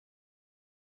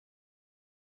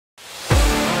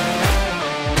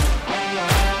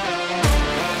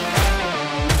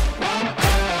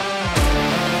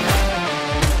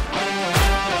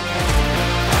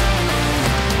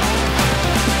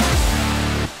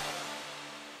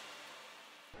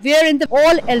We're in the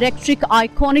all-electric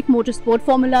iconic motorsport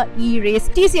Formula E race.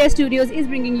 TCS Studios is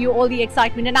bringing you all the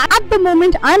excitement, and at the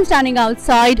moment I'm standing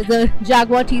outside the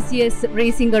Jaguar TCS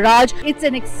Racing garage. It's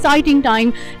an exciting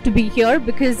time to be here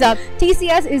because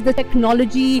TCS is the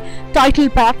technology title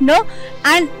partner,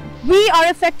 and we are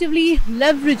effectively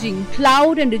leveraging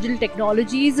cloud and digital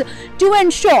technologies to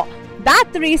ensure that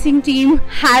the racing team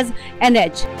has an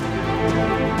edge.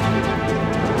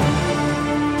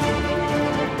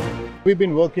 We've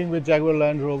been working with Jaguar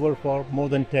Land Rover for more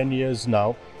than 10 years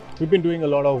now. We've been doing a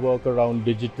lot of work around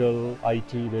digital,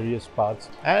 IT, various parts,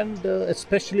 and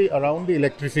especially around the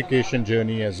electrification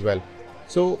journey as well.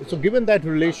 So given that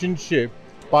relationship,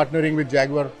 partnering with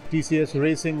Jaguar TCS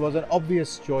Racing was an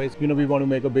obvious choice. We want to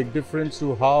make a big difference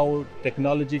to how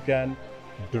technology can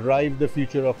drive the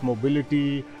future of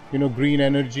mobility. Green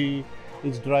energy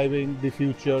is driving the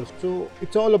future. So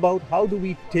it's all about how do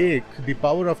we take the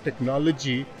power of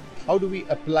technology, how do we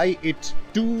apply it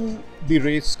to the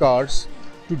race cars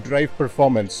to drive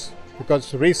performance?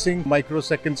 Because racing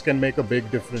microseconds can make a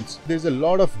big difference. There's a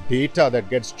lot of data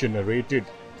that gets generated,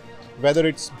 whether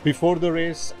it's before the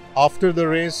race, after the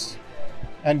race,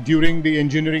 and during the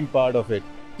engineering part of it.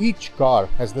 Each car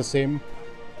has the same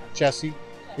chassis,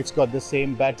 it's got the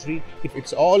same battery.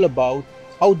 It's all about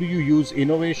how do you use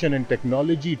innovation and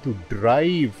technology to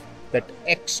drive that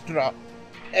extra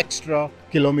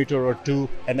kilometer or two,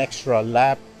 an extra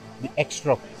lap, the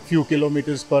extra few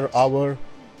kilometers per hour.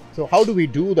 So how do we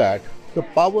do that? The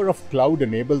power of cloud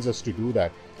enables us to do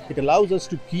that. It allows us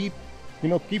to keep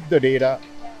the data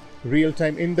real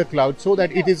time in the cloud so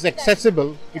that it is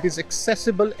accessible. It is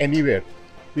accessible anywhere.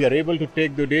 We are able to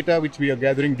take the data which we are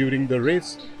gathering during the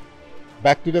race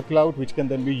back to the cloud, which can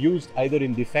then be used either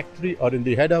in the factory or in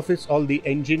the head office. All the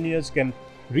engineers can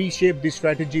reshape the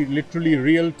strategy literally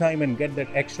real time and get that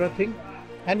extra thing.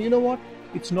 And you know what?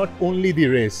 It's not only the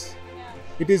race.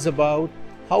 It is about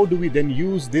how do we then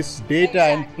use this data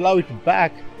and plow it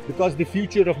back, because the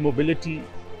future of mobility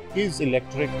is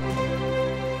electric.